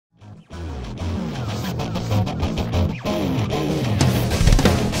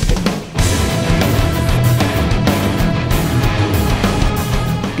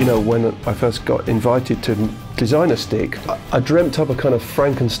know, when I first got invited to design a stick, I dreamt up a kind of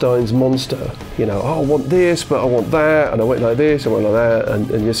Frankenstein's monster. You know, oh, I want this, but I want that, and I went like this, I went like that,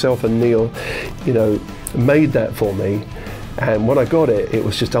 and yourself and Neil, you know, made that for me. And when I got it, it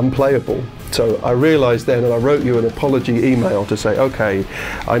was just unplayable. So I realised then, and I wrote you an apology email to say, okay,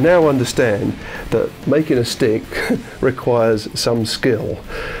 I now understand that making a stick requires some skill.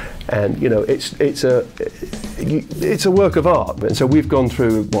 And you know, it's a work of art. And so we've gone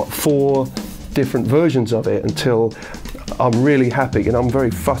through, what, 4 different versions of it until I'm really happy. And I'm a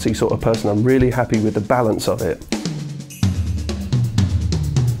very fussy sort of person. I'm really happy with the balance of it.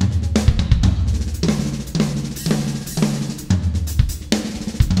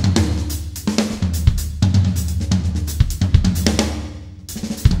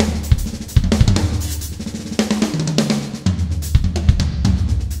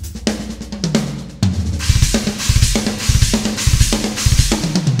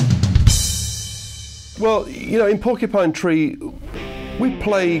 Well, you know, in Porcupine Tree, we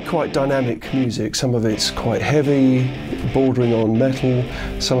play quite dynamic music. Some of it's quite heavy, bordering on metal.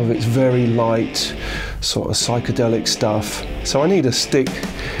 Some of it's very light, sort of psychedelic stuff. So I need a stick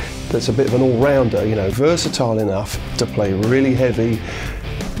that's a bit of an all-rounder, you know, versatile enough to play really heavy,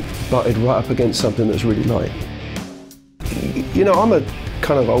 butted right up against something that's really light. You know, I'm a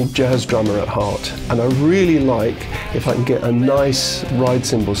kind of old jazz drummer at heart, and I really like if I can get a nice ride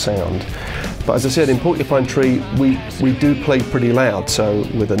cymbal sound. But as I said, in Porcupine Tree, we do play pretty loud, so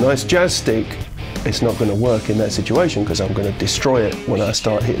with a nice jazz stick, it's not going to work in that situation because I'm going to destroy it when I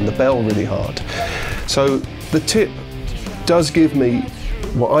start hitting the bell really hard. So the tip does give me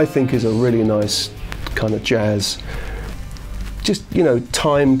what I think is a really nice kind of jazz, just, you know,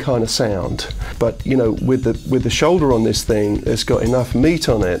 time kind of sound. But you know, with the shoulder on this thing, it's got enough meat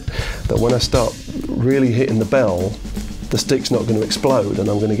on it that when I start really hitting the bell, the stick's not going to explode and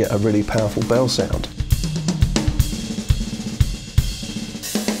I'm going to get a really powerful bell sound.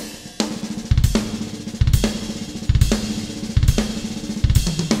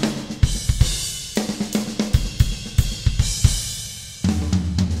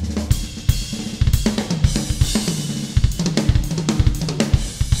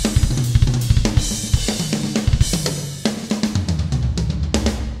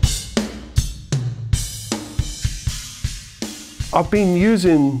 I've been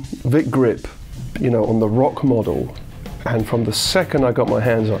using Vic Grip, you know, on the rock model, and from the second I got my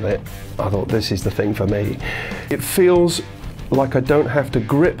hands on it, I thought this is the thing for me. It feels like I don't have to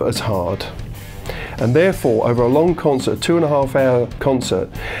grip as hard, and therefore over a long concert, 2.5 hour concert,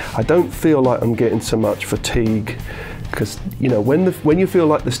 I don't feel like I'm getting so much fatigue, because you know, when you feel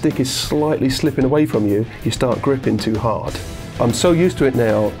like the stick is slightly slipping away from you, you start gripping too hard. I'm so used to it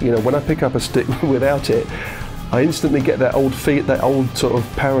now, you know, when I pick up a stick without it, I instantly get that old sort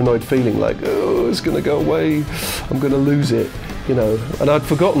of paranoid feeling like, oh, it's going to go away, I'm going to lose it, you know. And I'd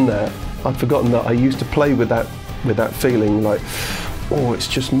forgotten that. I used to play with that feeling like, oh, it's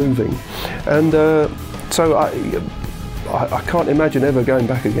just moving. And so I can't imagine ever going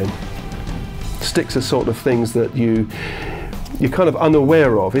back again. Sticks are sort of things that you're kind of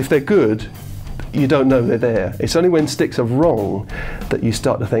unaware of. If they're good, you don't know they're there. It's only when sticks are wrong that you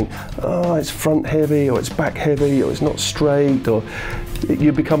start to think, oh, it's front heavy, or it's back heavy, or it's not straight, or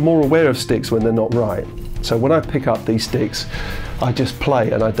you become more aware of sticks when they're not right. So when I pick up these sticks, I just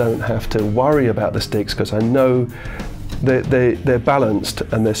play and I don't have to worry about the sticks because I know they're balanced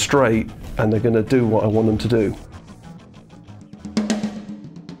and they're straight and they're going to do what I want them to do.